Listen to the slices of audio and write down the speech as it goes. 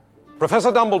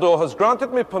Professor Dumbledore has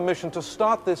granted me permission to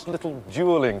start this little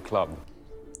dueling club.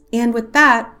 And with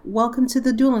that, welcome to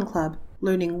the Dueling Club,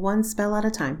 learning one spell at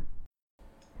a time.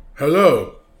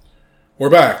 Hello. We're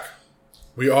back.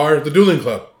 We are the Dueling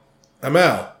Club. I'm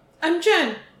Al. I'm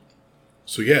Jen.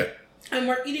 So yeah. And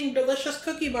we're eating delicious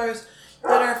cookie bars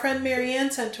that our friend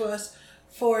Marianne sent to us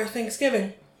for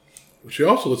Thanksgiving. She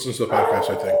also listens to the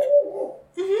podcast, I think.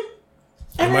 Mm-hmm.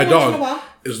 And my dog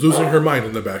is losing her mind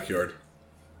in the backyard.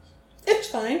 It's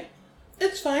fine.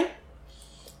 It's fine.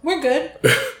 We're good.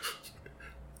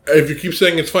 If you keep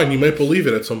saying it's fine, you might believe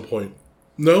it at some point.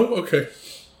 No? Okay.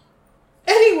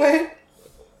 Anyway.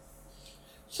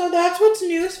 So that's what's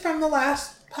news from the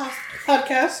last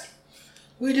podcast.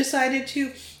 We decided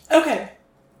to... Okay.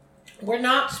 We're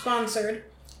not sponsored.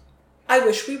 I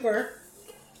wish we were.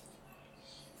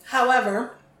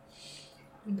 However,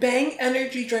 Bang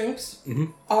energy drinks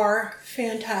are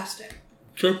fantastic.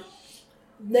 True.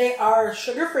 They are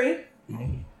sugar-free.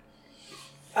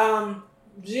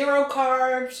 Zero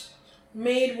carbs,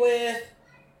 made with...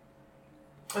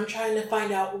 I'm trying to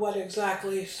find out what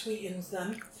exactly sweetens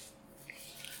them.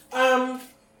 They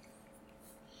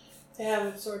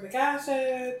have ascorbic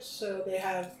acid, so they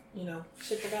have,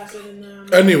 citric acid in them.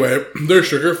 Anyway, they're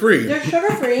sugar-free. They're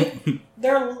sugar-free.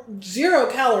 They're 0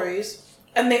 calories.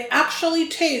 And they actually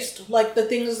taste like the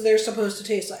things they're supposed to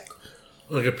taste like.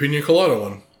 Like a pina colada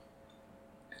one.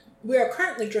 We are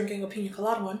currently drinking a pina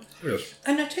colada one. Yes.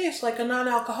 And it tastes like a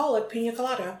non-alcoholic pina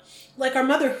colada. Like our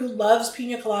mother, who loves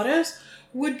pina coladas,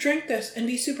 would drink this and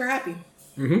be super happy.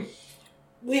 Mm-hmm.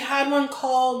 We had one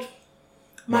called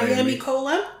Miami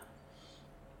Cola.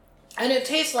 And it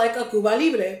tastes like a Cuba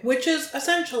Libre, which is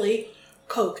essentially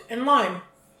Coke and lime.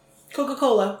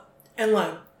 Coca-Cola and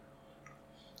lime.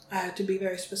 I had to be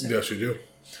very specific. Yes, you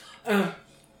do.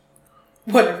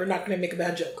 Whatever, not going to make a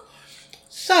bad joke.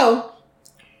 So,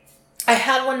 I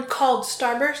had one called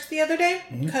Starburst the other day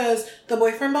because the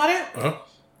boyfriend bought it. Uh-huh.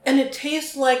 And it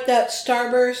tastes like that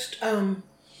Starburst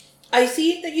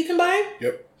icy that you can buy.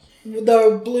 Yep.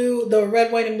 The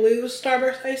red, white, and blue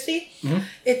Starburst icy. Mm-hmm.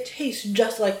 It tastes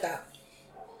just like that.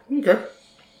 Okay.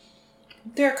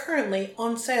 They're currently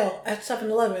on sale at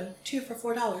 7-Eleven, 2 for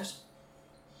 $4.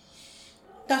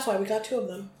 That's why we got 2 of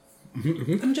them.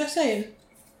 Mm-hmm. I'm just saying.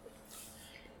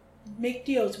 Make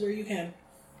deals where you can.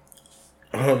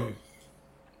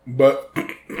 But...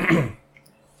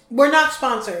 We're not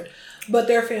sponsored, but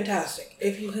they're fantastic.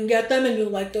 If you can get them and you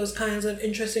like those kinds of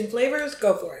interesting flavors,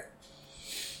 go for it.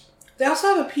 They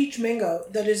also have a peach mango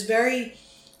that is very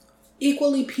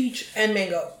equally peach and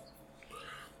mango.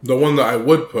 The one that I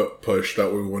would push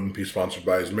that we wouldn't be sponsored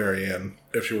by is Marianne,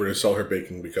 if she were to sell her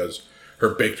baking, because her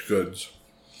baked goods.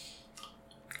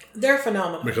 They're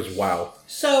phenomenal. Because wow.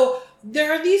 So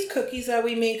there are these cookies that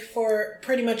we make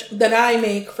that I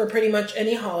make for pretty much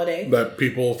any holiday. That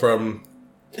people from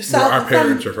where our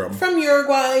parents are from. From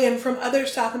Uruguay and from other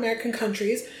South American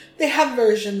countries. They have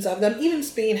versions of them. Even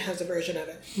Spain has a version of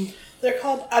it. They're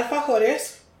called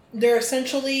alfajores. They're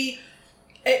essentially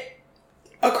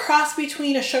a cross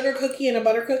between a sugar cookie and a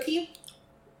butter cookie.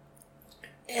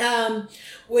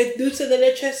 With dulce de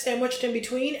leche sandwiched in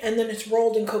between, and then it's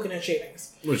rolled in coconut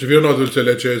shavings. Which, if you don't know what dulce de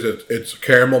leche is, it's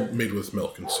caramel made with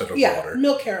milk instead of water. Yeah,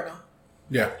 milk caramel.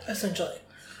 Yeah. Essentially.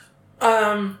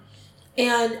 And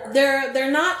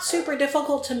they're not super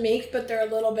difficult to make, but they're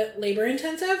a little bit labor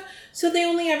intensive, so they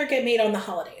only ever get made on the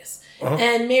holidays. Uh-huh.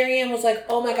 And Marianne was like,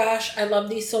 oh my gosh, I love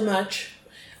these so much.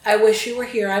 I wish you were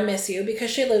here. I miss you, because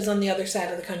she lives on the other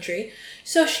side of the country.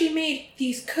 So she made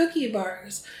these cookie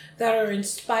bars that are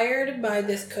inspired by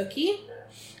this cookie.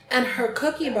 And her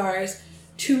cookie bars,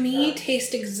 to me,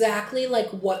 taste exactly like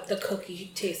what the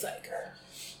cookie tastes like.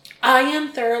 I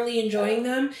am thoroughly enjoying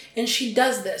them. And she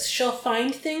does this. She'll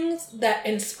find things that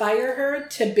inspire her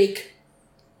to bake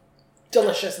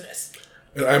deliciousness.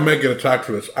 And I might get attacked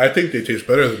for this. I think they taste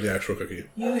better than the actual cookie.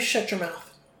 You shut your mouth.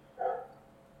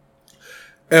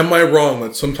 Am I wrong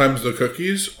that sometimes the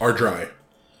cookies are dry?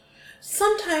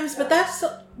 Sometimes, but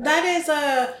that is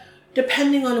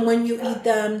depending on when you eat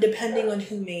them, depending on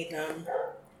who made them.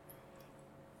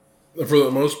 For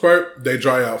the most part, they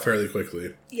dry out fairly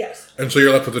quickly. Yes. And so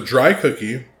you're left with a dry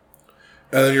cookie, and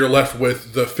then you're left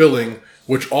with the filling,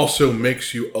 which also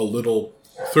makes you a little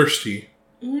thirsty.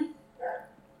 Mm-hmm.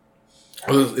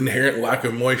 There's inherent lack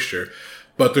of moisture.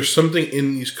 But there's something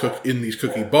in these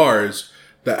cookie bars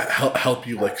that help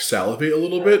you like salivate a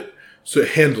little bit, so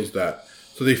it handles that.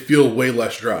 So they feel way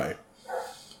less dry.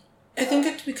 I think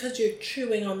it's because you're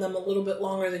chewing on them a little bit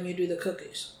longer than you do the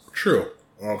cookies. True.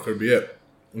 Well, could be it.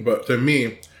 But to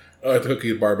me, I like the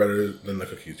cookie bar better than the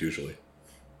cookies usually.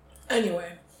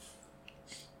 Anyway.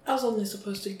 I was only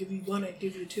supposed to give you one. I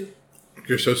give you two.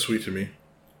 You're so sweet to me.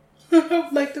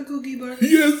 Like the cookie bar.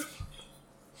 Yes.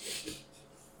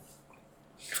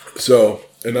 So,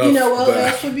 enough. You know what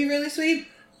else would be really sweet?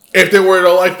 If they were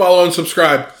to like, follow, and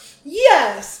subscribe.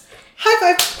 Yes.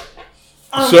 High five.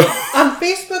 On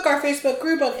Facebook, our Facebook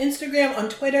group, on Instagram, on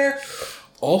Twitter.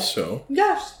 Also.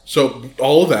 Yes. So,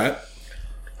 all of that.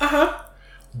 Uh-huh.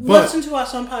 Listen to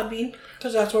us on Podbean,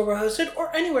 because that's where we're hosted,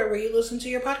 or anywhere where you listen to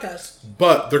your podcast.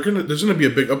 But there's gonna be a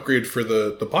big upgrade for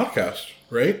the podcast,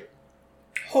 right?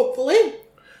 Hopefully.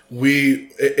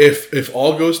 If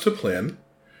all goes to plan,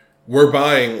 we're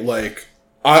buying, like,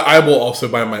 I will also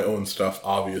buy my own stuff,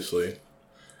 obviously.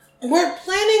 We're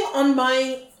planning on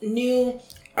buying new...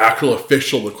 actual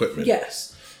official equipment.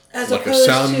 Yes. As like opposed a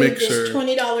sound to mixer. this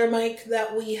 $20 mic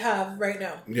that we have right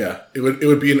now. Yeah. It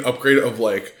would be an upgrade of,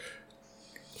 like,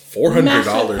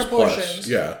 $400 plus.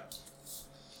 Yeah.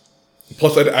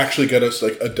 Plus, I'd actually get us,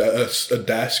 like, a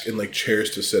desk and, like,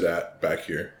 chairs to sit at back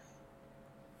here.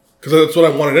 Because that's what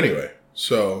I wanted anyway.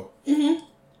 So,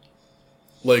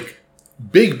 like,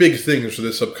 big things for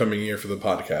this upcoming year for the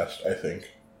podcast, I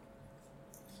think.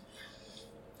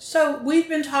 So, we've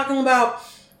been talking about,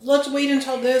 let's wait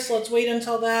until this, let's wait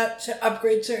until that to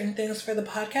upgrade certain things for the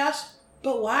podcast.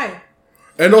 But why?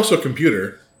 And also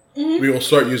computer. We will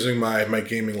start using my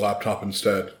gaming laptop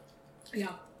instead.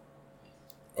 Yeah.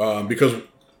 Because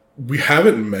we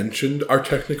haven't mentioned our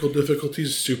technical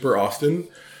difficulties super often,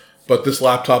 but this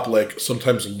laptop, like,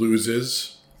 sometimes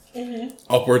loses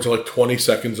upwards of, like, 20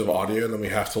 seconds of audio, and then we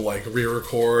have to, like,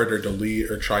 re-record or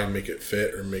delete or try and make it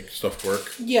fit or make stuff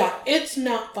work. Yeah, it's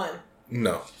not fun.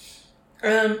 No.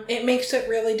 It makes it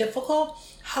really difficult.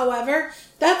 However,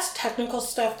 that's technical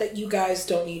stuff that you guys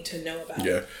don't need to know about.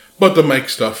 Yeah. But the mic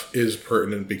stuff is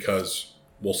pertinent because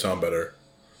we'll sound better.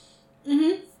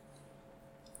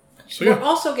 So, yeah. We're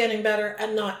also getting better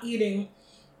at not eating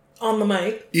on the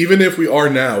mic. Even if we are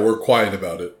now, we're quiet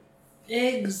about it.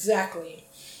 Exactly.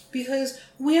 Because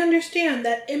we understand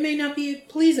that it may not be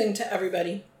pleasing to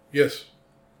everybody. Yes.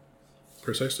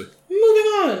 Precisely.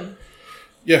 Moving on.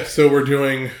 Yeah, so we're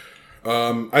doing...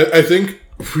 I think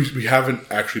we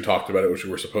haven't actually talked about it, which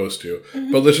we were supposed to.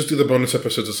 But let's just do the bonus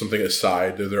episodes as something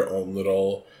aside. They're their own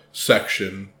little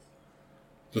section.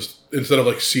 Just instead of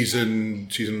like season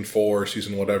 4,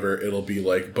 season whatever, it'll be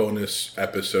like bonus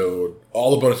episode.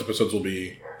 All the bonus episodes will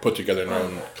be put together in our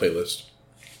own playlist.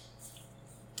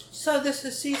 So this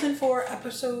is season 4,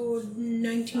 episode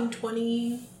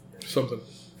 1920. Something.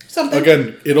 Something.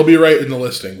 Again, it'll be right in the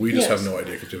listing. We just Yes. have no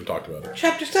idea because we haven't talked about it.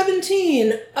 Chapter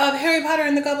 17 of Harry Potter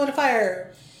and the Goblet of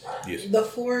Fire. Yes. The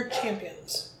 4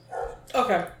 champions.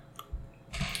 Okay.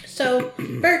 So,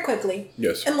 very quickly.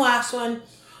 Yes. In the last one,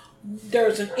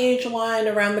 there's an age line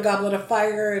around the Goblet of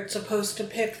Fire. It's supposed to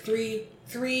pick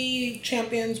three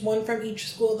champions, one from each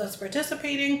school that's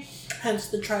participating, hence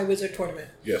the QuadWizard tournament.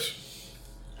 Yes.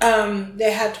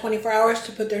 They had 24 hours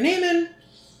to put their name in.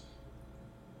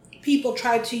 People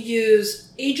tried to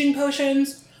use aging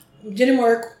potions. Didn't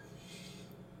work.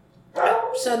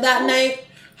 So that night,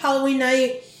 Halloween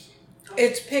night,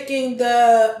 it's picking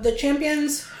the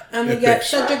champions. And we get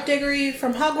Cedric Diggory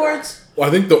from Hogwarts. Well,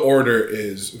 I think the order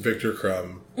is Victor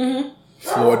Crumb,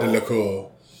 Fleur de la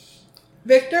Cour.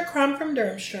 Victor Crumb from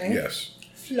Durmstrang. Yes.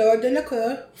 Fleur de la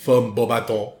Cour. From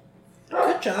Beaubaton.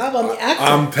 Good job on the accent.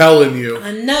 I'm telling you.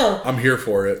 I know. I'm here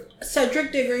for it.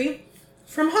 Cedric Diggory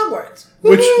from Hogwarts.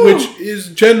 Which is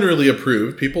generally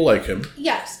approved. People like him.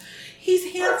 Yes.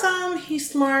 He's handsome. He's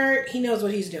smart. He knows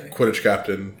what he's doing. Quidditch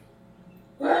captain.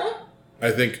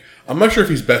 I think... I'm not sure if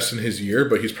he's best in his year,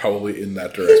 but he's probably in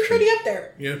that direction. He's pretty up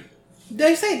there. Yeah.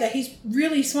 They say that he's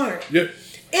really smart. Yeah.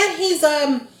 And he's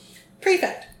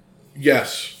prefect.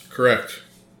 Yes. Correct.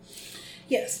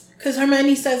 Yes. Because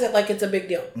Hermione says it like it's a big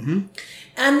deal.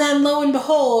 And then, lo and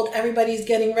behold, everybody's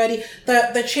getting ready.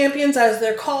 The champions, as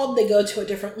they're called, they go to a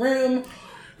different room.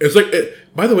 It's like...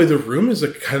 by the way, the room is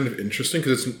like kind of interesting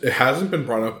because it hasn't been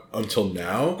brought up until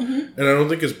now. And I don't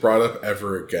think it's brought up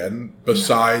ever again,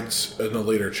 besides in a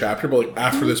later chapter. But like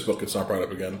after this book, it's not brought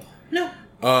up again. No.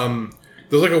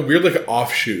 There's like a weird like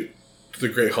offshoot to the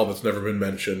Great Hall that's never been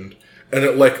mentioned. And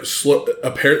it like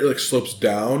apparently like slopes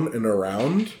down and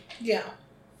around. Yeah.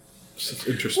 So it's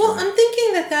interesting. Well, I'm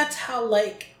thinking that that's how,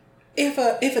 like, if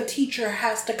a teacher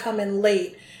has to come in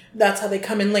late, that's how they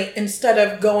come in late, instead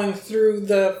of going through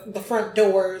the front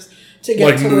doors to get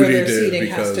like to Moody where their did, seating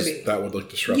has to because be. that would like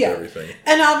disrupt Yeah. everything.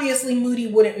 And obviously Moody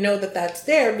wouldn't know that that's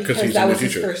there because he's that a new was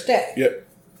his teacher. first day.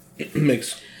 Yep.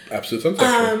 Makes absolute sense,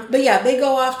 actually. But yeah, they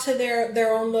go off to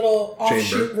their own little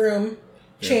offshoot room,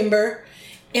 chamber.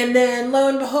 And then, lo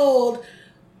and behold,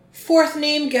 fourth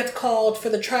name gets called for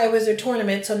the QuadWizard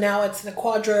tournament, so now it's the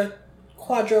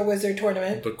QuadWizard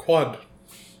tournament. The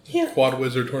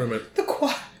QuadWizard tournament. The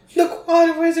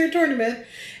QuadWizard tournament.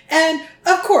 And,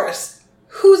 of course,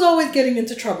 who's always getting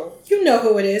into trouble? You know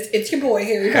who it is. It's your boy,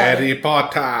 Harry Potter. Harry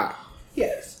Potter.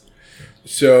 Yes.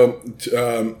 So,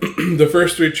 the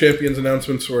first 3 champions'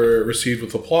 announcements were received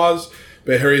with applause,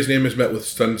 but Harry's name is met with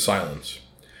stunned silence.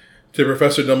 To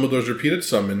Professor Dumbledore's repeated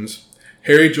summons,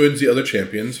 Harry joins the other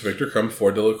champions, Victor Crumb,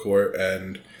 Fleur Delacour,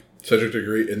 and Cedric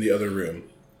Diggory in the other room.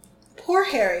 Poor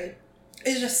Harry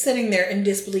is just sitting there in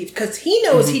disbelief, because he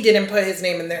knows he didn't put his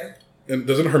name in there. And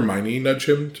doesn't Hermione nudge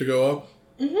him to go up?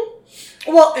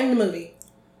 Mm-hmm. Well, in the movie.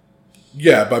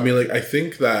 Yeah, but I mean, like, I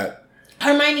think that...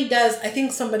 Hermione does. I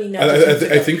think somebody knows.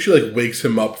 I think she, like, wakes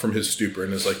him up from his stupor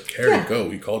and is like, Harry,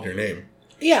 go. He called your name.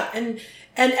 Yeah, and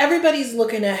everybody's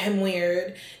looking at him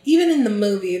weird. Even in the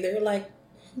movie, they're like,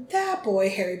 that boy,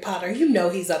 Harry Potter, you know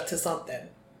he's up to something.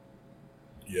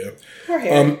 Yeah. Poor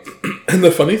Harry. And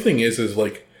the funny thing is,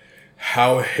 like,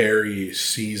 how Harry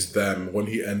sees them when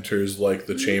he enters, like,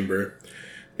 the chamber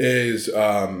is,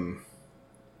 what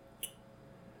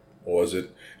was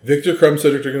it? Victor Crumb,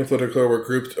 Cedric Diggory, and Fleur Delacour were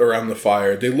grouped around the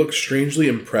fire. They looked strangely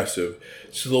impressive,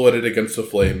 silhouetted against the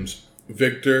flames.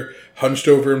 Victor, hunched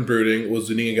over and brooding, was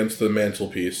leaning against the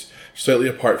mantelpiece, slightly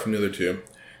apart from the other two.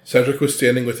 Cedric was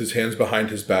standing with his hands behind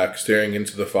his back, staring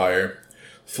into the fire.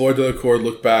 Fleur Delacour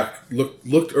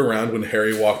looked around when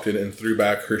Harry walked in and threw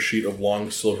back her sheet of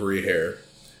long, silvery hair.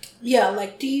 Yeah,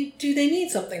 like, do they need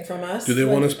something from us? Do they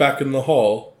want us back in the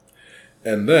hall?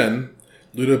 And then,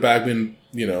 Ludo Bagman,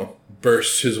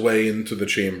 bursts his way into the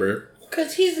chamber.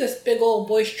 Because he's this big old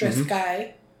boisterous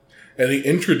guy. And he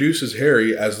introduces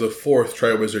Harry as the 4th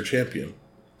Triwizard Champion.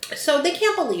 So they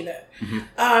can't believe it.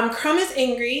 Crumb is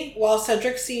angry, while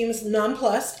Cedric seems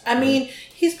nonplussed. I mean,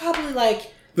 he's probably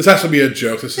like... This has to be a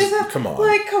joke. Come on.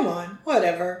 Like, come on,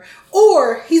 whatever.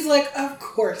 Or he's like, of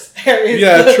course, Harry's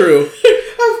true.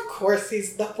 Of course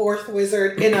he's the 4th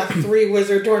wizard in a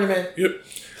 3-wizard tournament. Yep.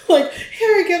 Like,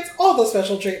 Harry gets all the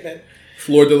special treatment.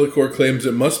 Fleur Delacour claims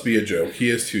it must be a joke. He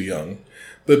is too young.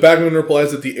 But Bagman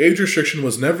replies that the age restriction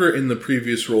was never in the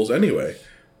previous rules anyway.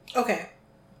 Okay.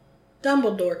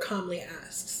 Dumbledore calmly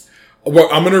asks. Well,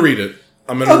 I'm going to read it.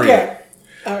 Read it.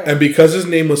 All right. And because his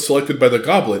name was selected by the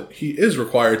goblet, he is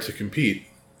required to compete.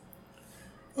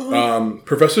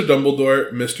 Professor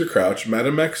Dumbledore, Mr. Crouch,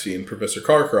 Madame Maxine, Professor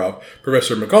Karkaroff,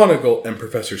 Professor McGonagall, and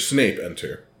Professor Snape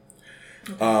enter.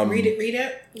 Read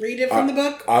it from the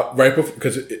book. Right before,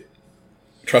 because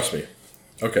trust me.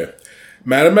 Okay.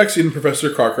 Madame Maxine and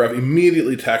Professor Karkaroff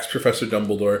immediately tax Professor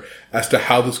Dumbledore as to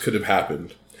how this could have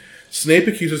happened. Snape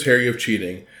accuses Harry of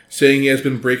cheating, saying he has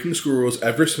been breaking school rules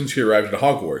ever since he arrived at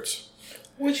Hogwarts.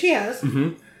 Which he has.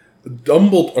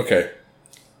 Dumbledore... Okay.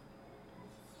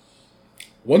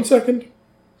 1 second.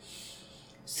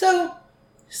 So,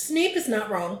 Snape is not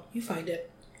wrong. You find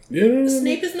it. Yeah.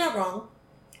 Snape is not wrong.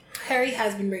 Harry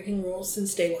has been breaking rules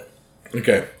since day one.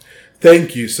 Okay.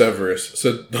 Thank you, Severus,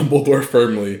 said Dumbledore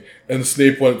firmly, and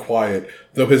Snape went quiet,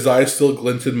 though his eyes still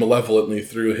glinted malevolently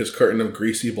through his curtain of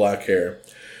greasy black hair.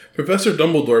 Professor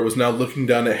Dumbledore was now looking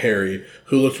down at Harry,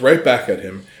 who looked right back at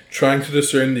him, trying to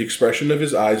discern the expression of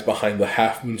his eyes behind the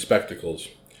half-moon spectacles.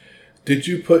 "Did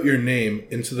you put your name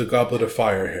into the goblet of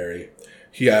fire, Harry?"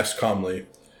 he asked calmly.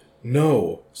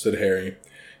 "No," said Harry.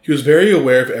 He was very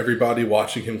aware of everybody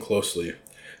watching him closely.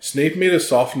 Snape made a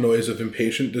soft noise of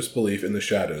impatient disbelief in the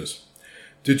shadows.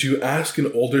 "Did you ask an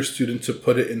older student to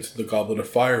put it into the goblet of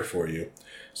fire for you?"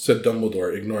 said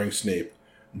Dumbledore, ignoring Snape.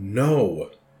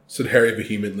 "No," said Harry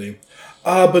vehemently.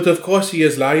 But of course he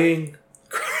is lying,"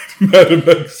 cried Madame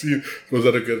Maxine. Was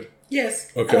that a good...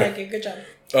 Yes. Okay. I like it. Good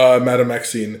job. Madame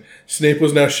Maxine. Snape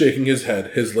was now shaking his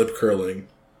head, his lip curling.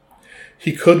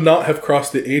 "He could not have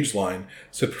crossed the age line,"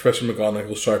 said Professor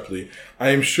McGonagall sharply. "I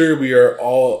am sure we are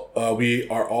all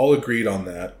agreed on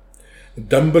that."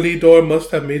 "Dumbledore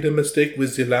must have made a mistake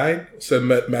with the line," said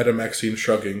Madame Maxine,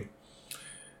 shrugging.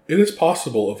 "It is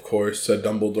possible, of course," said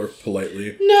Dumbledore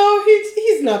politely. No,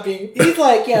 he's not being... He's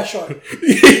like, yeah, sure.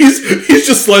 he's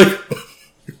just like,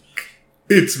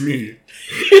 it's me.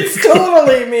 It's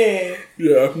totally me.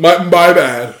 Yeah, my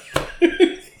bad.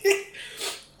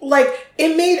 Like,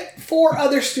 it made 4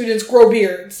 other students grow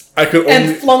beards.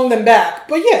 And flung them back.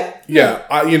 But yeah.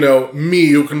 Yeah, me,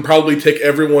 who can probably take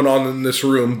everyone on in this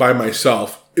room by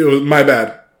myself. It was my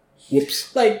bad.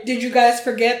 Whoops. Like, did you guys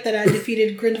forget that I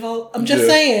defeated Grindelwald? I'm just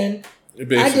saying.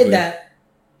 Basically. I did that.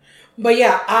 But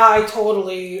yeah, I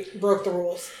totally broke the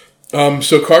rules.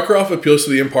 So Karkaroff appeals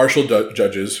to the impartial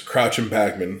judges, Crouch and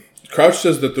Bagman. Crouch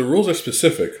says that the rules are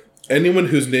specific. Anyone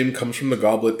whose name comes from the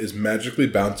goblet is magically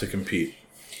bound to compete.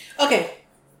 Okay.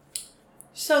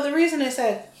 So the reason I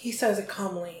said he says it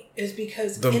calmly is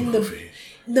because The movie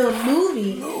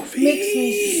makes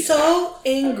me so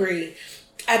angry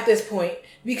at this point.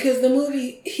 Because the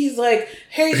movie, he's like,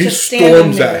 Harry's just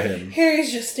standing there. At him.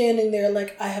 Harry's just standing there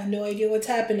like, I have no idea what's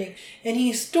happening. And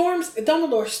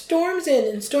Dumbledore storms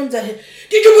in and storms at him.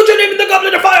 Did you put your name in the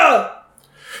Goblet of Fire?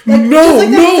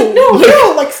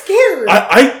 Like, like scared.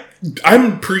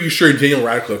 I'm pretty sure Daniel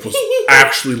Radcliffe was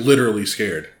actually literally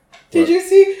scared. Did you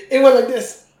see? It went like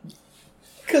this.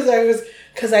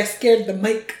 Because I scared the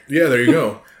mic. Yeah, there you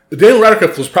go. Daniel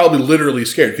Radcliffe was probably literally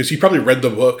scared because he probably read the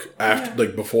book after,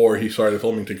 before he started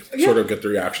filming to sort of get the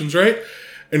reactions right.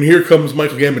 And here comes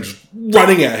Michael Gambon just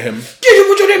running at him. Did you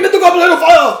put your name in the Goblet of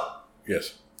Fire?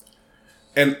 Yes.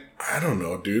 And I don't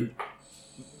know, dude.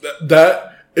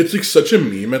 That it's like such a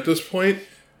meme at this point,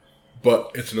 but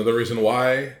it's another reason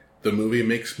why the movie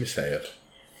makes me say it.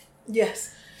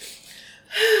 Yes.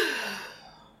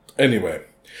 Anyway.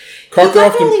 He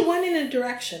definitely went in a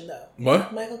direction, though.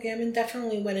 What? Michael Gambon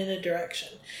definitely went in a direction.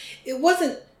 It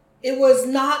was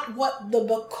not what the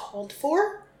book called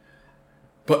for.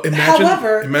 But imagine it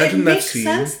that makes scene.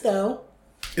 Sense, though.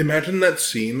 Imagine that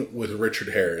scene with Richard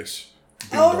Harris.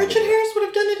 Richard Harris would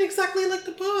have done it exactly like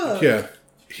the book. Yeah,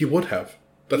 he would have.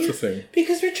 That's the thing.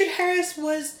 Because Richard Harris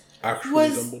was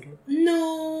Dumbledore?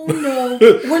 No.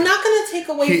 We're not going to take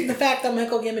away from the fact that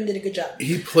Michael Gambon did a good job.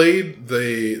 He played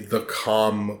the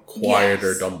calm,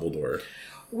 quieter Dumbledore.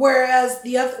 Whereas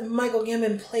the other Michael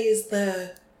Gambon plays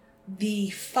the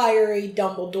fiery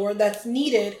Dumbledore that's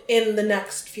needed in the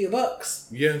next few books.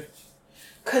 Yeah.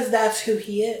 Because that's who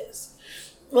he is.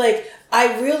 Like,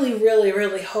 I really, really,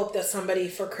 really hope that somebody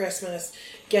for Christmas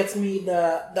gets me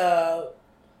the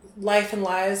Life and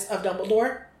Lives of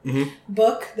Dumbledore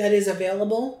book that is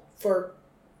available for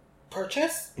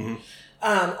purchase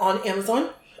on Amazon.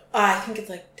 I think it's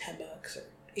like $10 or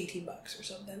 $18 or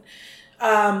something.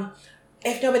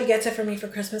 If nobody gets it for me for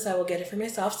Christmas, I will get it for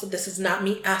myself. So this is not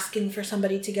me asking for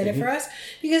somebody to get it for us.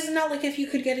 Because it's not like if you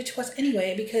could get it to us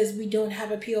anyway, because we don't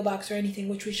have a P.O. box or anything,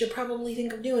 which we should probably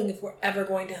think of doing if we're ever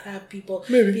going to have people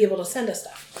be able to send us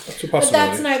stuff. That's a possibility. But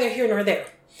that's neither here nor there.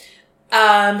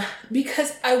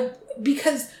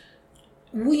 Because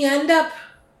we end up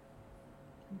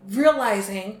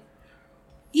realizing,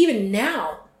 even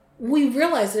now, we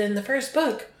realize that in the first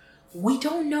book, we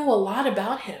don't know a lot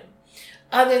about him.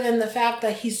 Other than the fact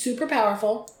that he's super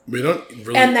powerful. We don't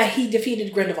really... And that he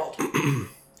defeated Grindelwald.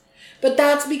 But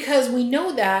that's because we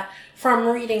know that from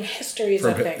reading histories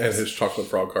of things. And his chocolate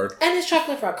frog card.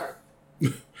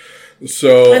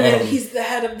 So... And then he's the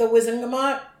head of the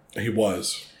Wizengamot. He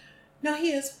was. No,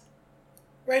 he is.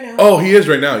 Right now. Oh, he is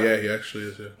right now. Yeah, he actually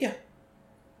is. Yeah.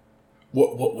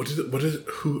 What is it?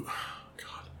 Who...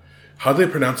 God. How do they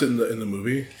pronounce it in the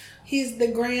movie? He's the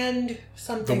Grand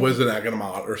something. The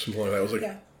Wizengamot or something like that. I was like...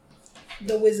 Yeah.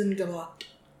 The Wizengamot.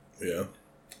 Yeah.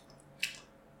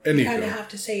 You kind of have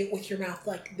to say it with your mouth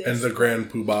like this. And the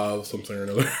Grand Poobah something or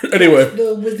another. Anyway.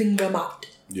 The Wizengamot.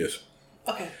 Yes.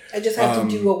 Okay. I just had to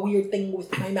do a weird thing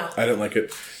with my mouth. I didn't like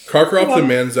it. Karkaroff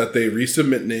demands that they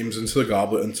resubmit names into the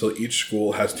goblet until each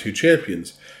school has 2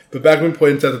 champions. But Bagman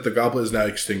points out that the goblet is now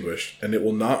extinguished, and it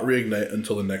will not reignite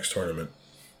until the next tournament.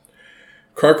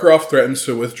 Karkaroff threatens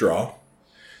to withdraw.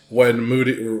 When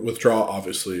Moody... Withdraw,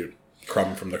 obviously,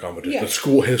 Crumb from the competition. Yeah.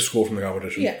 His school from the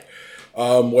competition. Yeah.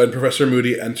 When Professor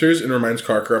Moody enters and reminds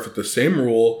Karkaroff that the same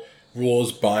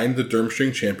rules bind the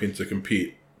Durmstrang champion to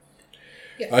compete.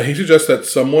 Yeah. He suggests that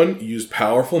someone used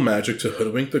powerful magic to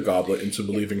hoodwink the goblet into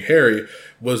believing Harry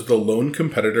was the lone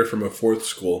competitor from a 4th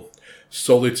school,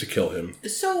 solely to kill him.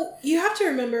 So, you have to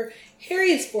remember,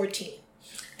 Harry is 14.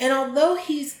 And although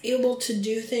he's able to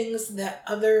do things that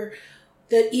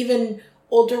even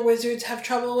older wizards have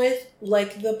trouble with,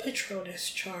 like the Patronus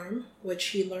charm, which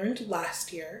he learned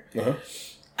last year.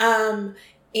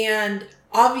 And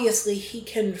obviously he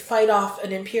can fight off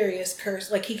an Imperious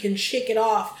curse, like he can shake it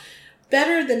off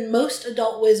better than most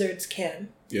adult wizards can.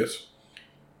 Yes.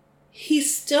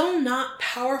 He's still not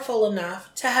powerful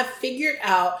enough to have figured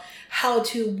out how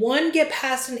to, 1, get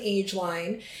past an age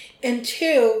line, and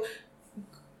 2,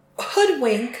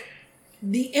 hoodwink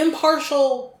the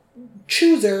impartial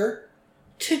chooser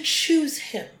to choose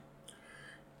him.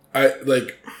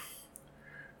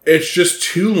 It's just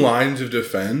 2 lines of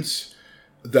defense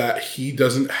that he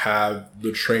doesn't have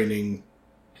the training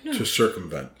to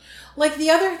circumvent. Like the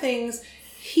other things,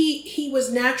 he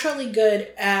was naturally good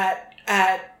at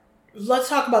let's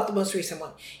talk about the most recent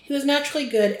one. He was naturally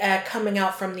good at coming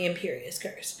out from the Imperious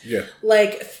curse. Yeah.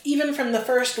 Like, even from the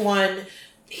first one,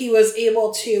 he was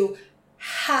able to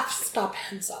half stop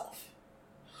himself.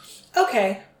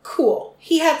 Okay, Cool.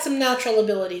 He had some natural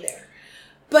ability there.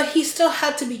 But he still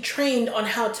had to be trained on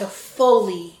how to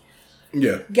fully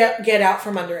get out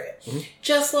from under it. Mm-hmm.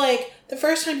 Just like the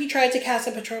first time he tried to cast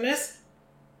a Patronus,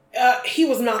 he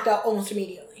was knocked out almost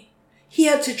immediately. He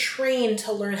had to train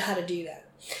to learn how to do that.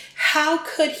 How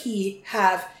could he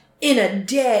have, in a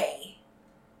day,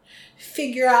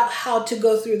 figure out how to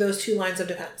go through those 2 lines of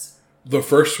defense? The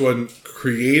first one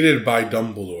created by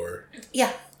Dumbledore.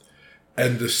 Yeah.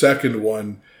 And the second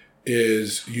one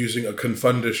is using a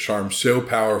Confundus charm so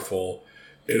powerful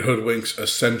it hoodwinks a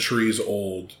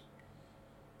centuries-old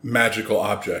magical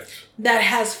object. That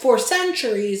has for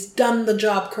centuries done the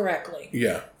job correctly.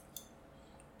 Yeah.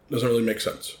 Doesn't really make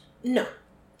sense. No.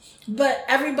 But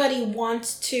everybody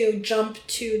wants to jump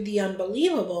to the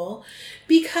unbelievable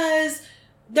because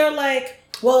they're like,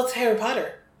 well, it's Harry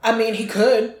Potter. I mean, he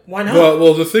could. Why not?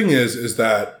 Well, the thing is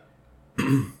that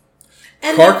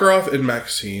Karkaroff and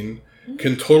Maxine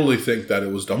can totally think that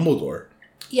it was Dumbledore.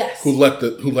 Yes. Who let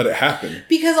it happen.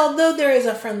 Because although there is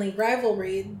a friendly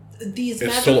rivalry, these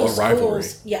it's magical still a rivalry.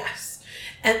 schools... Yes.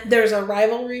 And there's a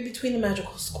rivalry between the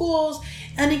magical schools.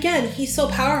 And again, he's so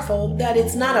powerful that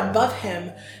it's not above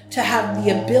him to have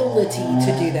the ability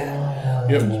to do that.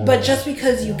 Yep. But just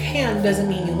because you can doesn't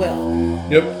mean you will.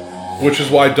 Yep. Which is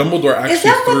why Dumbledore actually Is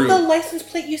that what the license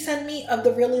plate you sent me of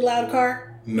the really loud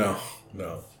car? No.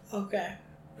 Okay.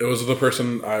 It was the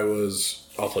person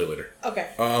I'll tell you later. Okay.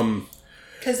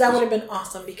 Because that would have been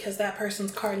awesome because that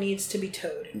person's car needs to be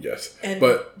towed. Yes. And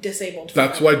but disabled.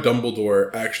 That's why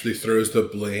Dumbledore actually throws the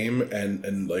blame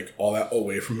and like all that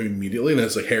away from him immediately. And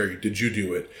it's like, Harry, did you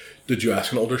do it? Did you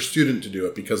ask an older student to do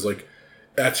it? Because like,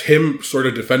 that's him sort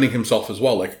of defending himself as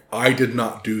well. Like, I did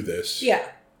not do this. Yeah.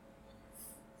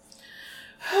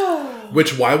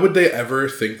 Which, why would they ever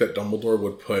think that Dumbledore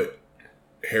would put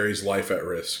Harry's life at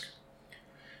risk?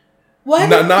 What?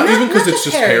 Not even because it's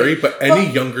just Harry, but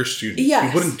any younger student.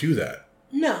 Yes. He wouldn't do that.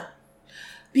 No.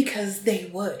 Because they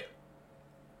would.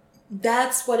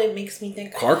 That's what it makes me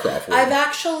think. Karkaroff would. I've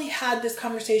actually had this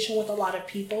conversation with a lot of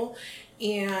people,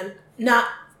 and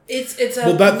it's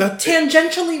a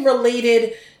tangentially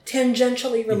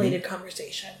related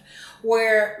conversation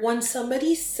where when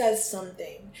somebody says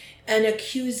something and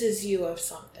accuses you of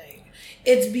something,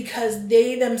 it's because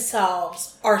they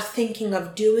themselves are thinking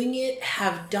of doing it,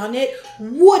 have done it,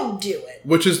 would do it.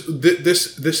 Which is I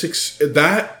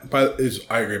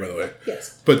agree, by the way.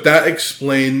 Yes. But that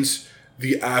explains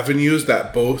the avenues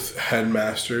that both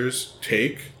headmasters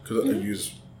take, because I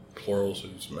use plurals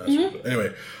and masters. Mm-hmm.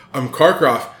 Anyway,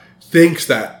 Karkaroff thinks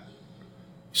that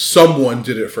someone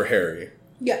did it for Harry.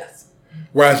 Yes.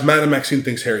 Whereas Madame Maxine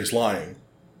thinks Harry's lying.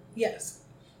 Yes.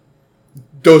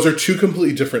 Those are two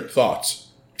completely different thoughts.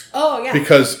 Oh, yeah.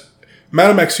 Because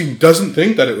Madame Maxine doesn't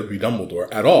think that it would be Dumbledore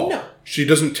at all. No. She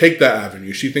doesn't take that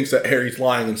avenue. She thinks that Harry's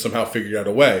lying and somehow figured out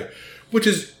a way. Which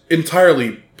is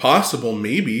entirely possible,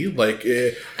 maybe. Like,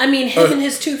 him and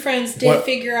his 2 friends did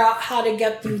figure out how to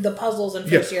get through the puzzles in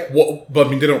first year. Well, but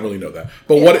they don't really know that.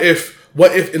 But what if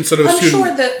instead of I'm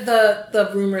sure that the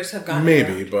rumors have gone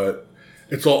maybe, around. But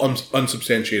it's all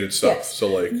unsubstantiated stuff. Yes. So,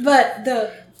 like... But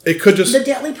it could just... The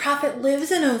Deadly Prophet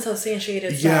lives in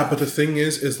unsubstantiated stuff. Yeah, but the thing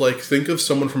is like, think of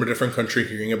someone from a different country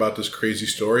hearing about this crazy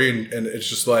story, and it's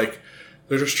just like,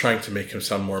 they're just trying to make him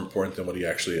sound more important than what he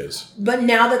actually is. But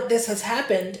now that this has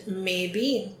happened,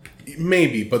 maybe.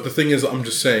 Maybe, but the thing is, I'm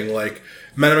just saying, like,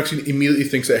 Madame Maxine immediately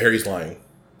thinks that Harry's lying.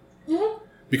 Mm-hmm.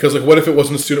 Because, like, what if it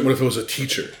wasn't a student? What if it was a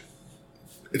teacher?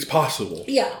 It's possible.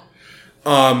 Yeah.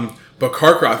 But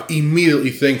Karkaroff immediately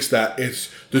thinks that it's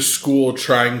the school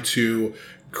trying to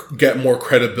get more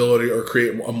credibility or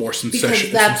create a more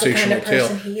sensational tale.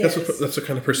 That's the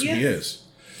kind of person he is.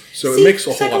 So it makes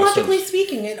a whole lot of sense. Psychologically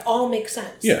speaking, it all makes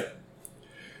sense. Yeah.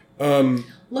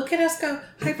 Look at us go.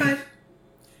 High five.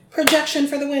 Projection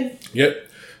for the win. Yep.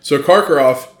 So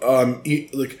Karkaroff,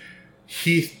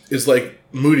 he is like,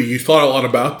 Moody, you thought a lot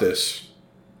about this,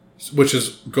 which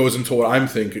goes into what I'm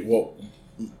thinking. Well,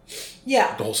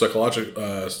 yeah, the whole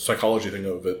psychology thing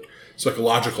of it,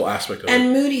 psychological aspect of it.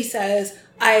 And Moody says,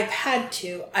 I've had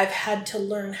to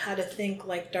learn how to think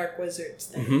like dark wizards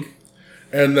think. Mm-hmm.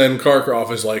 And then Karkaroff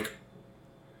is like,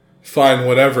 fine,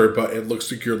 whatever, but it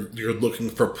looks like you're looking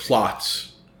for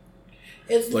plots.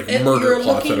 It's like murder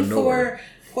plots out of nowhere.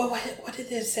 What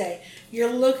did it say?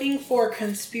 You're looking for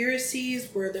conspiracies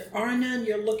where there are none.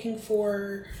 You're looking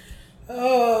for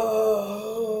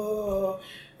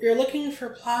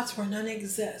plots where none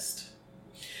exist.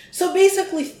 So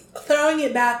basically, throwing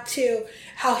it back to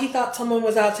how he thought someone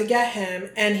was out to get him,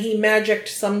 and he magicked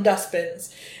some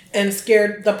dustbins and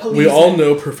scared the police. We all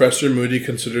know Professor Moody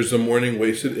considers the morning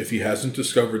wasted if he hasn't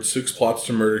discovered 6 plots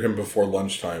to murder him before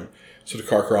lunchtime, said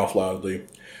Karkaroff loudly.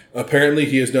 Apparently,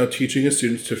 he is now teaching his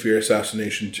students to fear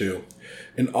assassination too.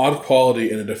 An odd quality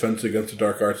in a defense against a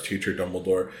dark arts teacher,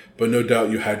 Dumbledore, but no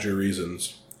doubt you had your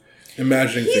reasons.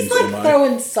 Imagining He's things, like am I?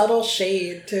 throwing subtle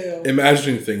shade too.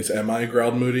 Imagining things, am I?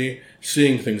 Growled Moody.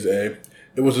 Seeing things, eh?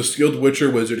 It was a skilled witcher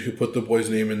wizard who put the boy's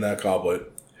name in that goblet.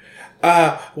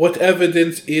 Ah, what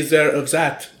evidence is there of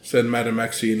that? Said Madame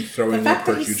Maxine, throwing The fact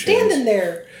her that perky he's chains. standing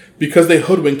there. Because they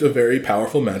hoodwinked a very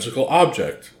powerful magical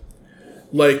object.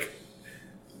 Like,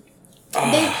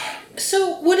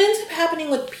 So what ends up happening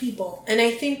with people, and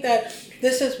I think that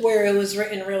this is where it was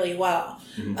written really well.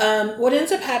 What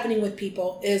ends up happening with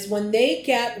people is when they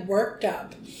get worked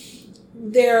up,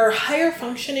 their higher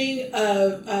functioning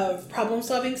of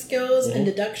problem-solving skills and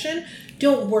deduction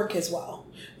don't work as well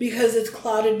because it's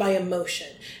clouded by emotion,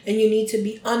 and you need to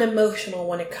be unemotional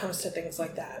when it comes to things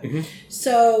like that.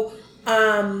 So,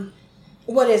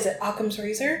 what is it? Occam's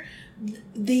razor?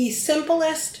 The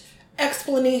simplest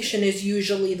explanation is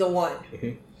usually the one.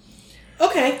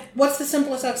 Okay, what's the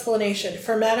simplest explanation?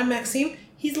 For Madame Maxime,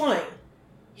 he's lying.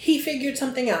 He figured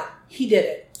something out. He did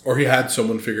it. or he had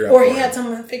someone figure it out Or for he him. had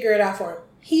someone figure it out for him.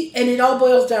 And it all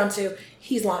boils down to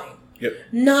he's lying. Yep.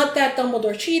 Not that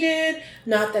Dumbledore cheated,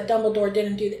 not that Dumbledore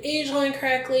didn't do the age line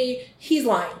correctly. He's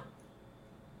lying.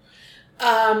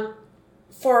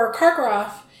 For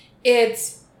Karkaroff,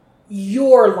 it's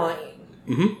you're lying.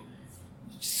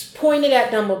 Just pointed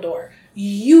at Dumbledore.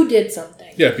 You did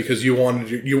something. Yeah, because you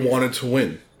wanted to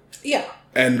win. Yeah.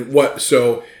 And what?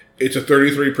 So it's a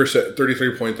 33%,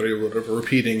 33.3, whatever.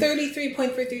 Repeating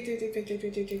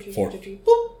 33.3333333333.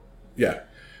 Boop. Yeah,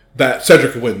 that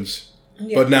Cedric wins.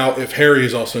 Yeah. But now, if Harry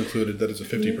is also included, that is a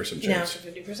 50% chance. Now it's a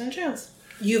 50% chance.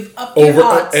 You've upped your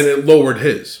odds. And it lowered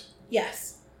his.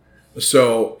 Yes.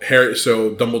 So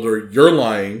Dumbledore, you're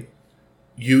lying.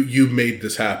 You made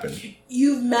this happen.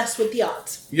 You've messed with the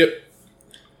odds. Yep.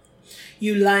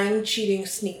 You lying, cheating,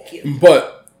 sneak you.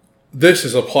 But this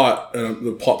is a plot, and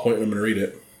the plot point, and I'm going to read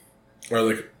it, or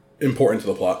like important to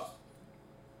the plot.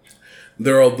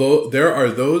 There are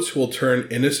those who will turn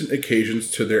innocent occasions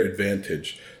to their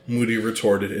advantage, Moody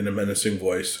retorted in a menacing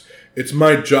voice. It's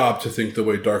my job to think the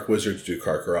way dark wizards do,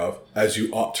 Karkaroff, as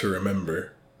you ought to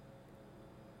remember.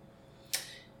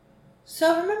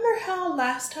 So remember how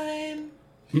last time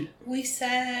we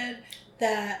said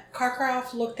that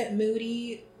Karkaroff looked at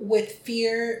Moody with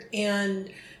fear and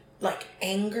like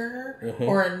anger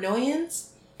or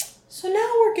annoyance? So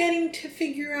now we're getting to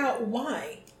figure out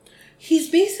why. He's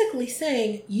basically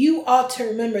saying, you ought to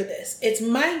remember this. It's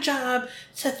my job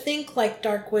to think like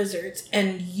dark wizards,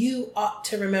 and you ought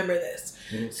to remember this.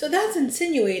 So that's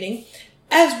insinuating.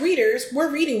 As readers, we're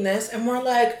reading this, and we're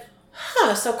like,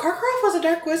 so Karkaroff was a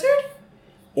dark wizard?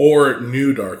 Or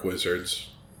new dark wizards.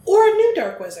 Or new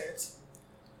dark wizards.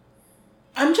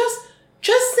 I'm just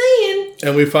saying.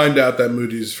 And we find out that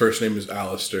Moody's first name is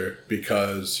Alistair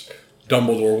because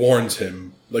Dumbledore warns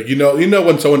him. Like, you know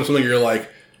when someone does something, you're like,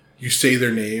 you say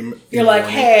their name. You're like,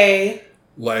 hey.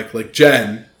 Like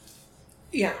Jen.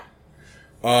 Yeah.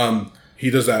 He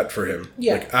does that for him.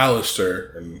 Yeah. Like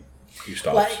Alistair, and he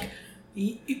stops. Like,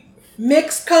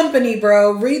 mixed company,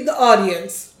 bro. Read the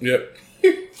audience. Yep.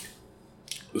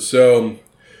 So,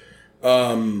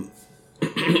 Dumbledore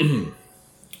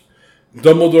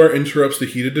interrupts the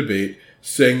heated debate,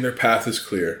 saying their path is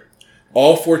clear.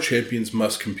 All 4 champions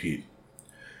must compete.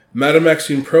 Madame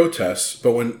Maxine protests,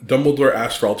 but when Dumbledore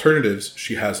asks for alternatives,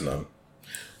 she has none.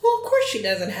 Well, of course she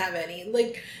doesn't have any.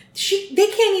 Like, they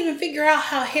can't even figure out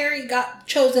how Harry got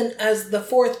chosen as the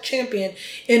 4th champion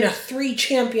in a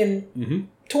 3-champion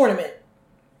tournament.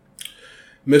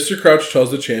 Mr. Crouch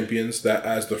tells the champions that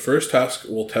as the first task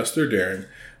will test their daring,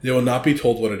 they will not be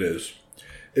told what it is.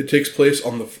 It takes place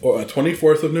on the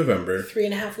 24th of November.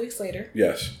 3.5 weeks later.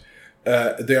 Yes.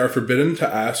 They are forbidden to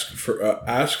ask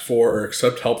for or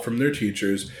accept help from their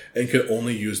teachers and can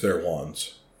only use their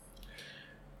wands.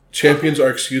 Champions are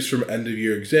excused from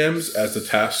end-of-year exams as the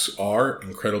tasks are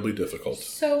incredibly difficult.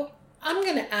 So, I'm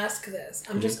going to ask this.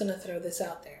 I'm just going to throw this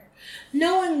out there.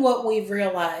 Knowing what we've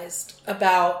realized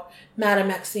about Madame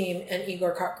Maxime and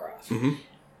Igor Karkaroff,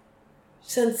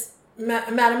 since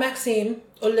Madame Maxime,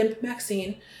 Olympe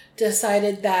Maxine,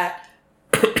 decided that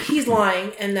he's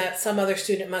lying and that some other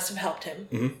student must have helped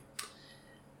him,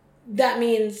 that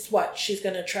means what? She's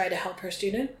going to try to help her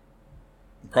student?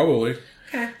 Probably.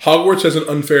 Okay. Hogwarts has an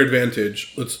unfair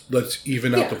advantage. Let's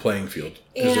even out the playing field.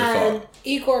 Is their And thought.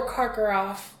 Igor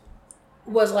Karkaroff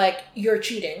was like, "You're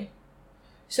cheating."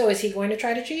 So is he going to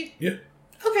try to cheat? Yeah.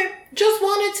 Okay. Just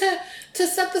wanted to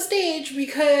set the stage,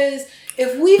 because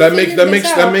if we that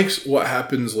makes what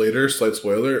happens later, slight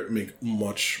spoiler, make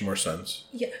much more sense.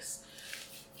 Yes.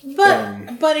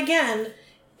 But again,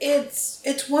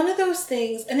 it's one of those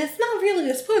things, and it's not really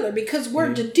a spoiler because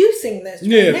we're deducing this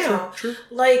now. True.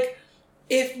 Like,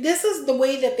 if this is the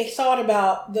way that they thought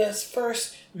about this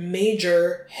first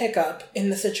major hiccup in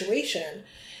the situation,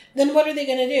 then what are they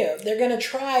going to do? They're going to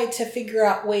try to figure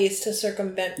out ways to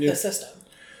circumvent the system.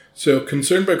 So,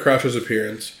 concerned by Crouch's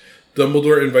appearance,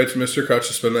 Dumbledore invites Mr. Crouch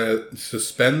to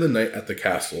spend the night at the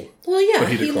castle. Well, yeah,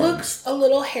 he looks a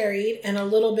little harried and a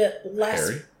little bit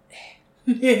less...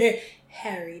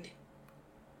 harried.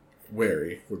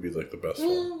 Wary would be like the best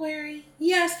one. Wary,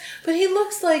 yes. But he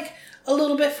looks like a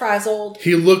little bit frazzled.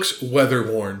 He looks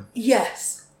weather-worn.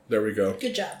 Yes. There we go.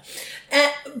 Good job.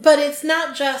 But it's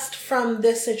not just from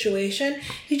this situation.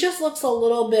 He just looks a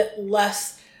little bit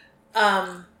less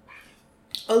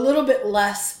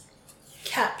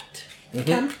kept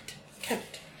than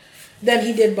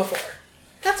he did before.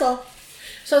 That's all.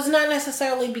 So it's not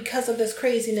necessarily because of this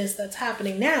craziness that's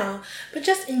happening now, but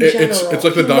just in general. It's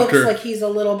like the Doctor. Looks like he's a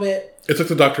little bit. It's like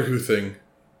the Doctor Who thing.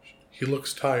 He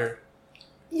looks tired.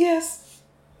 Yes.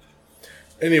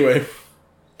 Anyway.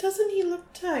 Doesn't he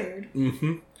look tired?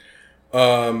 Mm-hmm.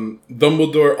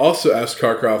 Dumbledore also asked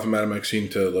Karkaroff and Madame Maxine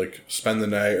to spend the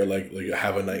night or like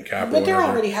have a nightcap. But they're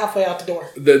already halfway out the door.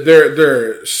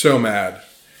 They're so mad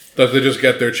that they just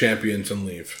get their champions and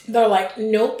leave. They're like,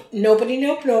 nope, nobody,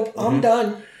 nope. I'm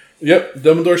done. Yep.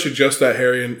 Dumbledore suggests that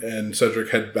Harry and Cedric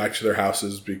head back to their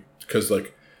houses because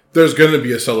there's going to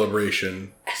be a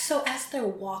celebration. So as they're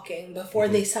walking before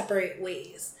they separate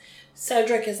ways,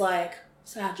 Cedric is like,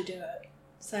 "So how'd you do it?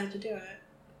 So how'd you do it?"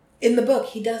 In the book,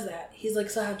 he does that. He's like,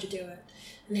 "So how'd you do it?"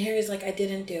 And Harry's like, "I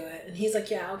didn't do it." And he's like,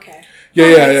 "Yeah, okay.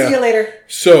 Yeah. See you later."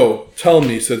 "So, tell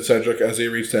me," said Cedric as they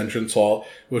reached the entrance hall,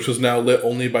 which was now lit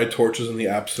only by torches in the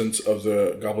absence of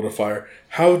the Goblet of Fire.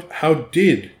 How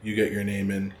did you get your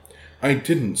name in?" "I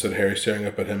didn't," said Harry, staring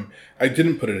up at him. "I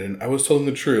didn't put it in. I was telling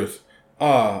the truth."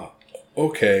 "Ah,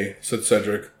 okay," said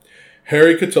Cedric.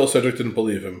 Harry could tell Cedric didn't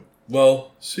believe him.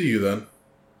 "Well, see you then."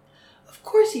 Of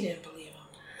course he didn't believe him.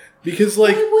 Because,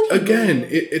 again,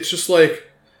 it's just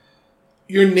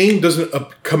your name doesn't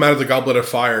come out of the Goblet of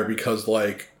Fire because,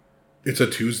 it's a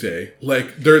Tuesday.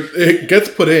 It gets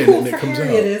put in and it comes Harry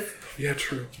out. It is. Yeah,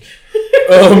 true.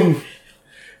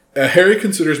 Harry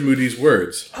considers Moody's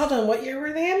words. Hold on, what year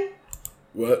were they in?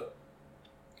 What?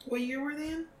 What year were they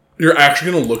in? You're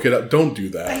actually going to look it up? Don't do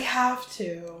that. I have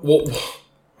to. Well, oh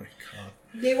my God.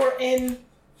 They were in...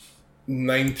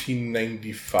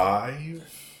 1995?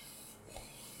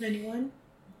 91?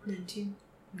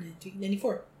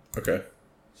 94. Okay.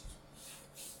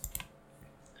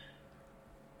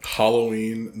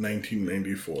 Halloween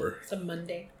 1994. It's a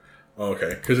Monday. Oh,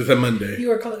 okay, because it's a Monday. You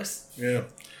were close. Yeah,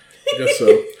 I guess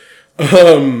so.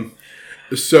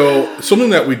 So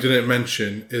something that we didn't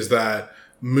mention is that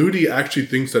Moody actually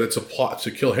thinks that it's a plot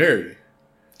to kill Harry.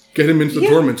 Get him into the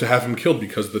tournament to have him killed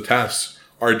because the tasks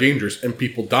are dangerous and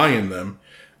people die in them.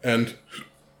 And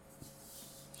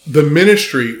the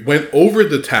Ministry went over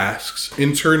the tasks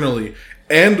internally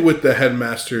and with the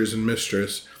headmasters and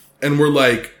mistress and were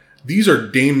like, these are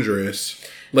dangerous.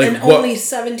 And only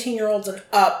 17-year-olds and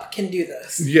up can do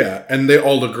this. Yeah, and they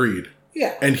all agreed.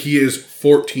 Yeah. And he is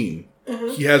 14. Mm-hmm.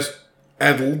 He has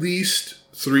at least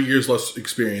 3 years less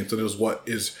experience than is what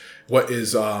is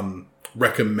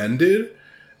recommended.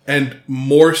 And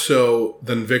more so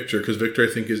than Victor, because Victor, I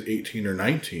think, is 18 or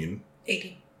 19.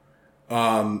 18.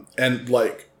 And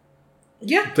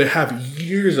yeah, they have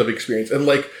years of experience. And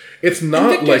it's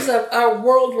not and Victor's a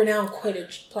world-renowned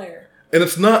Quidditch player. And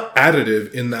it's not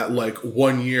additive in that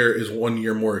 1 year is 1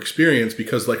 year more experience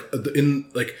because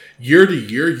in year to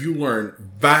year you learn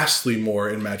vastly more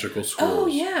in magical schools. Oh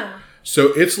yeah.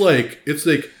 So it's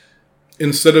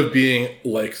instead of being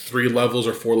 3 levels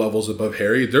or 4 levels above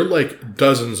Harry, they're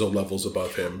dozens of levels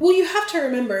above him. Well, you have to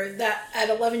remember that at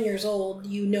 11 years old,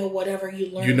 you know whatever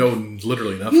you learned. You know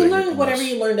literally nothing. You learn whatever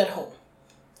you learned at home.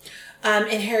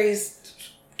 In Harry's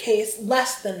case,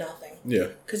 less than nothing. Yeah.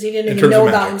 Because he didn't even know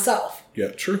about himself.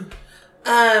 Yeah, true.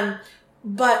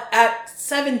 But at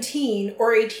 17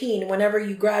 or 18, whenever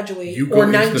you graduate, you go or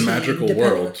into 19, the magical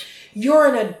world. You're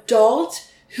an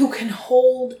adult who can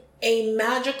hold a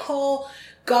magical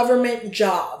government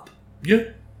job.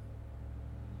 Yeah.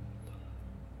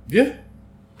 Yeah.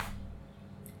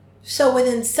 So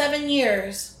within 7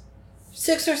 years,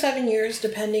 6 or 7 years,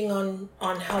 depending on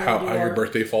how your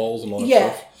birthday falls and all that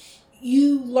stuff.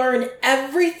 you learn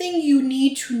everything you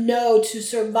need to know to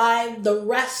survive the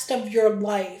rest of your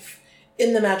life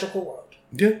in the magical world.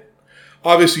 Yeah.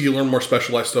 Obviously, you learn more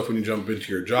specialized stuff when you jump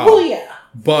into your job. Well, yeah.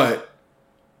 But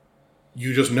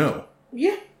you just know.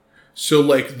 Yeah. So,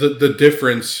 like, the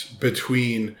difference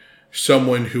between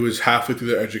someone who is halfway through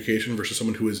their education versus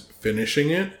someone who is finishing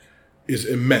it is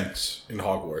immense in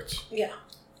Hogwarts. Yeah.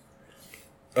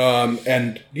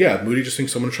 And, yeah, Moody just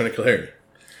thinks someone's trying to kill Harry.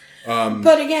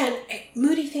 But again,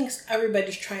 Moody thinks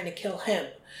everybody's trying to kill him.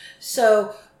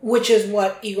 So, which is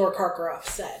what Igor Karkaroff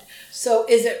said. So,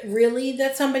 is it really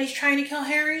that somebody's trying to kill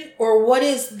Harry? Or what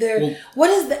is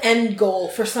the end goal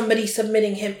for somebody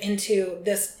submitting him into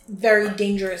this very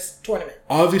dangerous tournament?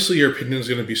 Obviously, your opinion is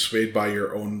going to be swayed by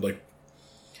your own, like,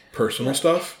 personal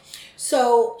stuff.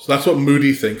 So that's what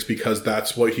Moody thinks, because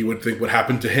that's what he would think would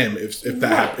happen to him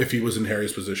if he was in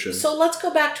Harry's position. So let's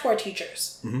go back to our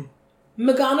teachers. Mm-hmm.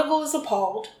 McGonagall is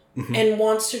appalled and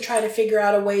wants to try to figure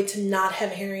out a way to not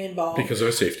have Harry involved. Because of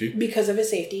his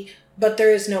safety. But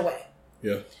there is no way.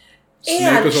 Yeah.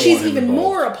 And she's even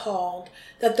more appalled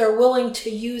that they're willing to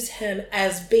use him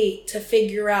as bait to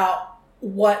figure out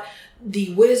what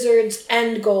the wizard's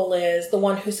end goal is, the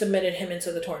one who submitted him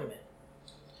into the tournament.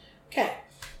 Okay.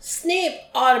 Snape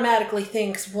automatically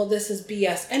thinks, well, this is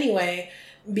BS anyway,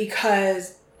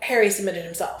 because Harry submitted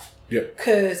himself. Yep.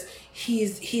 Because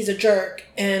he's a jerk,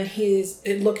 and he's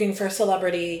looking for a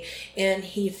celebrity, and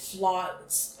he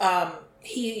flaunts,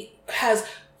 he has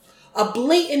a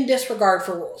blatant disregard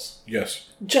for rules. Yes.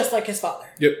 Just like his father.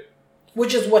 Yep.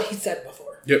 Which is what he said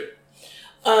before. Yep.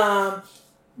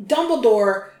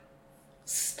 Dumbledore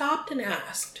stopped and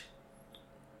asked,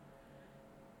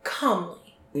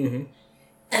 calmly,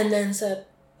 and then said,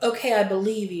 okay, I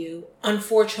believe you.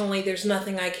 Unfortunately, there's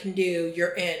nothing I can do.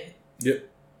 You're in. Yep.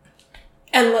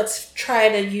 And let's try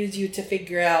to use you to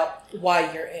figure out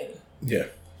why you're in. Yeah.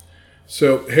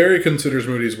 So, Harry considers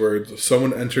Moody's words,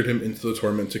 someone entered him into the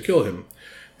tournament to kill him.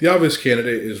 The obvious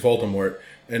candidate is Voldemort,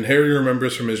 and Harry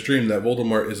remembers from his dream that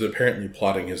Voldemort is apparently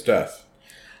plotting his death.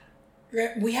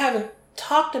 We haven't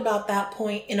talked about that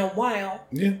point in a while.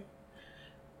 Yeah.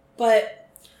 But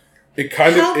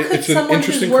it's an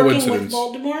interesting coincidence. With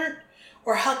Voldemort,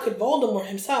 or how could Voldemort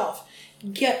himself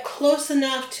get close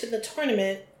enough to the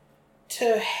tournament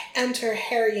to enter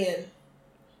Harry in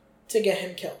to get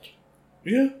him killed?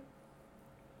 Yeah.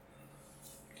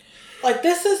 Like,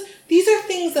 these are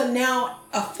things that now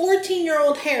a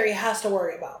 14-year-old Harry has to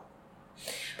worry about.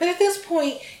 But at this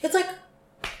point, it's like,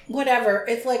 whatever.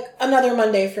 It's like another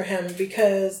Monday for him,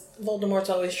 because Voldemort's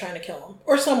always trying to kill him.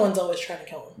 Or someone's always trying to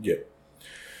kill him. Yeah.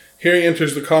 Harry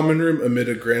enters the common room amid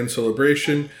a grand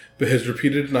celebration, but his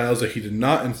repeated denials that he did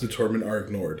not enter the tournament are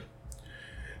ignored.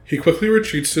 He quickly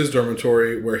retreats to his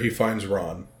dormitory, where he finds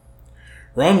Ron.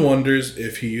 Ron wonders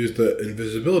if he used the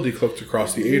invisibility cloak to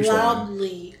cross the age line.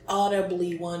 Loudly,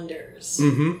 audibly wonders.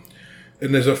 And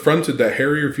is affronted that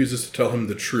Harry refuses to tell him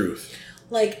the truth.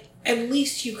 Like, at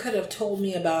least you could have told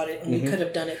me about it, and we could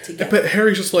have done it together. But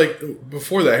Harry's just like,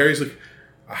 before that, Harry's like,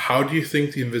 how do you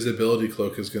think the invisibility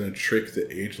cloak is going to trick the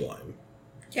age line?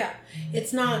 Yeah.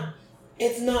 It's not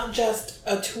just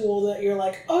a tool that you're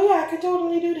like, oh yeah, I can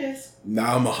totally do this.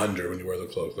 Now I'm 100 when you wear the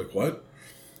cloak. Like, what?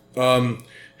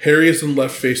 Harry is then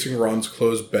left facing Ron's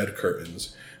closed bed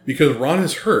curtains. Because Ron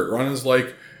is hurt. Ron is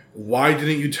like, why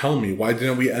didn't you tell me? Why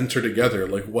didn't we enter together?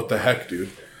 Like, what the heck,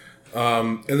 dude?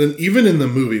 And then even in the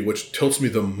movie, which tilts me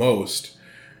the most,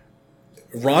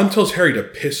 Ron tells Harry to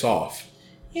piss off.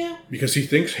 Yeah. Because he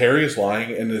thinks Harry is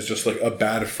lying and is just like a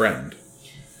bad friend.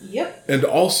 Yep. And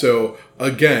also,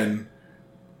 again,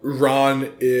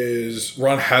 Ron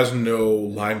has no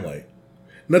limelight.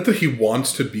 Not that he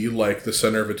wants to be like the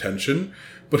center of attention,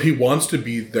 but he wants to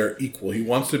be their equal. He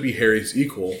wants to be Harry's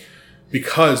equal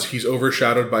because he's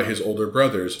overshadowed by his older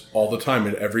brothers all the time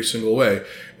in every single way.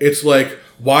 It's like,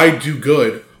 why do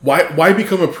good? Why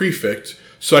become a prefect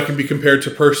so I can be compared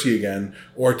to Percy again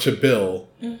or to Bill?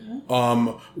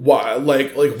 Why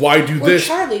do this?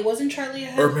 Charlie, wasn't Charlie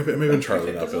ahead? Or maybe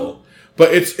Charlie, not Bill.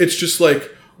 But it's just like,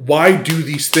 why do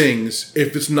these things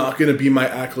if it's not going to be my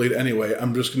accolade anyway?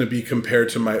 I'm just going to be compared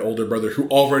to my older brother who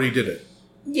already did it.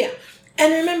 Yeah.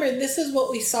 And remember, this is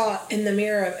what we saw in the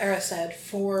Mirror of Erised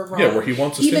for Ron. Yeah, where he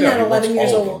wants to even stand out. At 11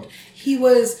 years old. He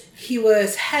was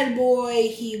head boy.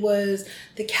 He was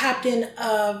the captain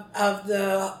of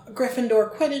the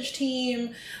Gryffindor Quidditch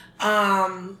team.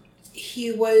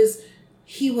 He was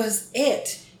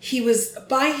it. He was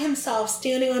by himself,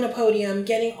 standing on a podium,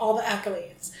 getting all the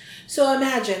accolades. So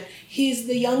imagine, he's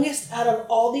the youngest out of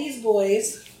all these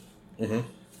boys. Mm-hmm.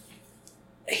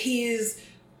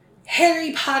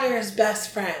 Harry Potter's best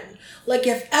friend. Like,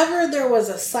 if ever there was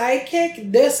a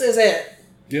sidekick, this is it.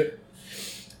 Yep.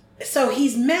 So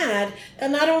he's mad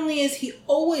that not only is he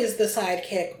always the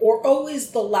sidekick or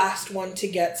always the last one to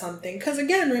get something. Because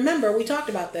again, remember, we talked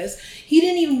about this. He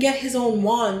didn't even get his own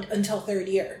wand until third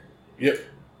year. Yep.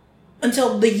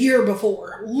 Until the year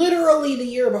before. Literally the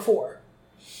year before.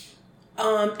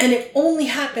 And it only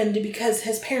happened because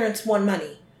his parents won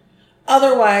money.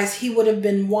 Otherwise, he would have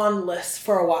been wandless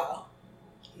for a while.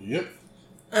 Yep.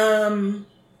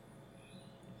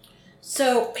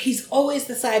 So he's always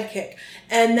the sidekick.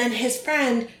 And then his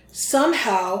friend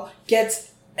somehow,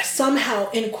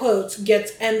 in quotes,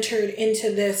 gets entered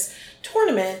into this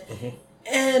tournament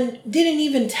and didn't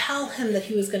even tell him that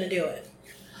he was going to do it.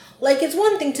 Like, it's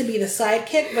one thing to be the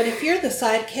sidekick, but if you're the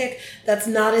sidekick that's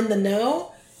not in the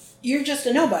know, you're just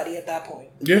a nobody at that point.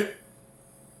 Yeah.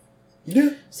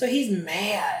 Yeah. So he's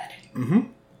mad. Mm-hmm.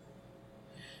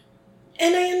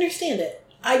 And I understand it.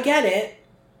 I get it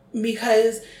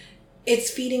because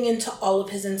it's feeding into all of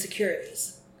his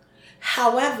insecurities.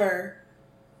 However,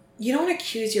 you don't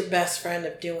accuse your best friend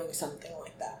of doing something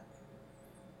like that.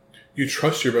 You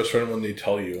trust your best friend when they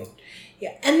tell you.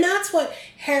 Yeah, and that's what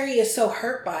Harry is so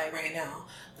hurt by right now.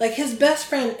 Like, his best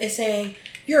friend is saying,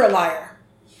 you're a liar.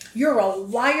 You're a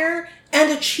liar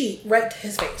and a cheat right to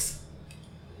his face.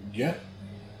 Yeah.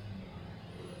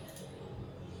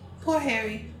 Poor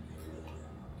Harry.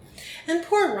 And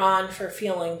poor Ron for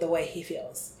feeling the way he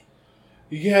feels.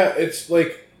 Yeah, it's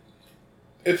like,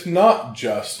 it's not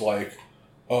just like,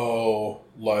 oh,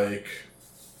 like,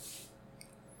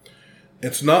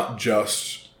 it's not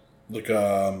just like,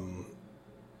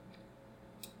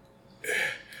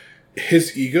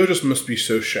 his ego just must be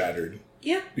so shattered.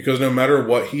 Yeah. Because no matter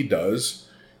what he does,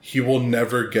 he will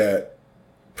never get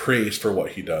praise for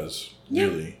what he does. Yeah.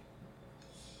 Really.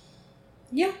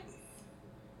 Yeah.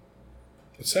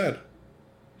 It's sad.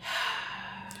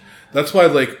 That's why,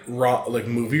 like,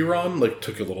 movie Ron, like,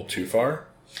 took it a little too far.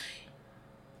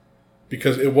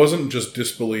 Because it wasn't just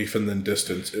disbelief and then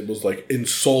distance. It was, like,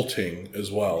 insulting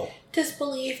as well.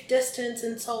 Disbelief, distance,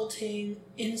 insulting,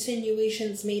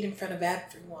 insinuations made in front of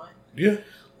everyone. Yeah.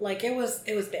 Like, it was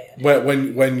bad.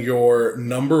 When your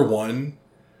number one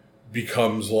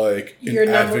becomes, like, an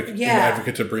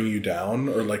advocate to bring you down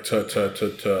or, like,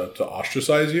 to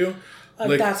ostracize you.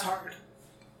 Like, that's hard.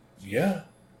 Yeah.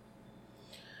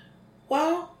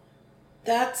 Well,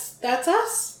 that's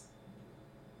us.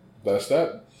 That's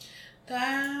that.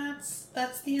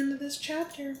 That's the end of this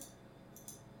chapter.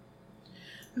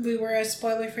 We were as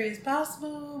spoiler-free as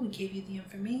possible. We gave you the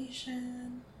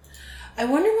information. I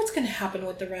wonder what's going to happen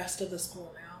with the rest of the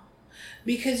school now.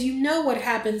 Because you know what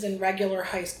happens in regular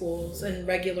high schools and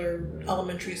regular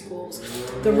elementary schools.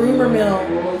 The rumor mill.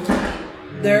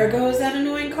 There goes that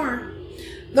annoying car.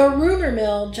 The rumor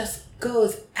mill just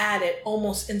goes at it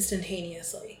almost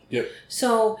instantaneously. Yep.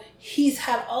 So he's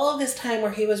had all of this time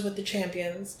where he was with the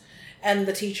champions and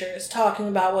the teachers talking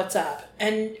about what's up.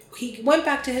 And he went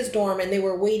back to his dorm and they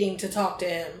were waiting to talk to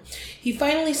him. He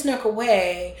finally snuck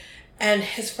away and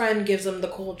his friend gives him the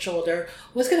cold shoulder.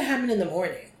 What's going to happen in the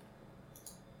morning?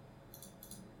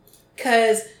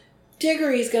 Because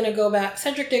Diggory's going to go back.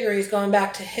 Cedric Diggory's going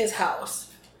back to his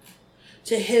house,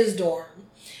 to his dorm.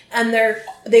 And they're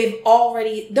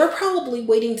probably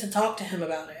waiting to talk to him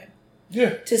about it.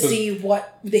 Yeah. To see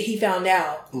what he found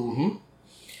out. Mm-hmm.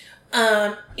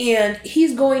 And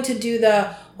he's going to do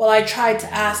I tried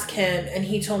to ask him and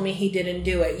he told me he didn't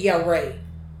do it. Yeah, right.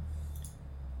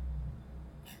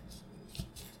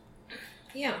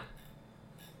 Yeah.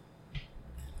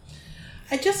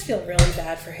 I just feel really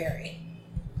bad for Harry.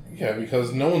 Yeah,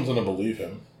 because no one's going to believe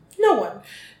him. No one.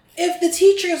 If the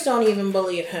teachers don't even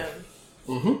believe him,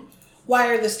 why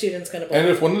are the students going to believe him?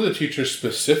 And if one of the teachers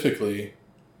specifically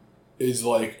is,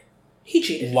 like, he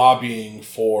cheated, lobbying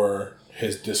for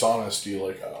his dishonesty,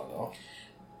 like, I don't know.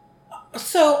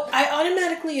 So I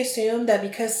automatically assume that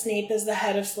because Snape is the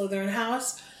head of Slytherin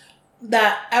House,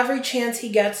 that every chance he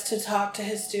gets to talk to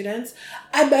his students,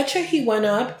 I bet you he went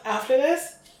up after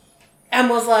this and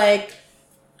was like,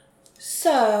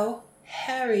 so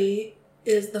Harry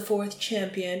is the 4th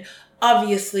champion,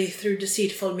 obviously through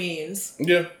deceitful means.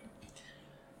 Yeah.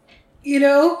 You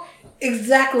know?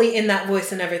 Exactly in that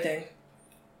voice and everything.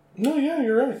 No, yeah,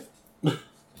 you're right.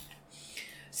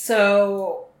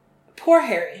 So, poor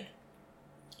Harry.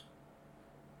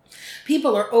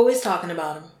 People are always talking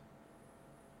about him.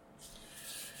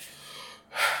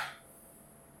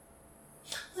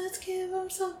 Let's give him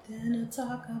something to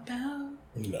talk about.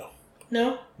 No.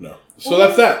 No? No. So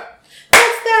that's that.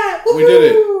 That's that! Woo-hoo! We did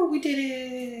it. We did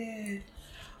it!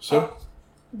 So,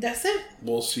 That's it.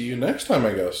 We'll see you next time,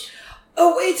 I guess.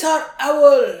 Oh, wait, Todd.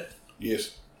 Owl.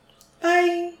 Yes.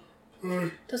 Bye.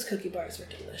 Those cookie bars were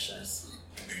delicious.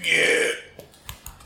 Yeah.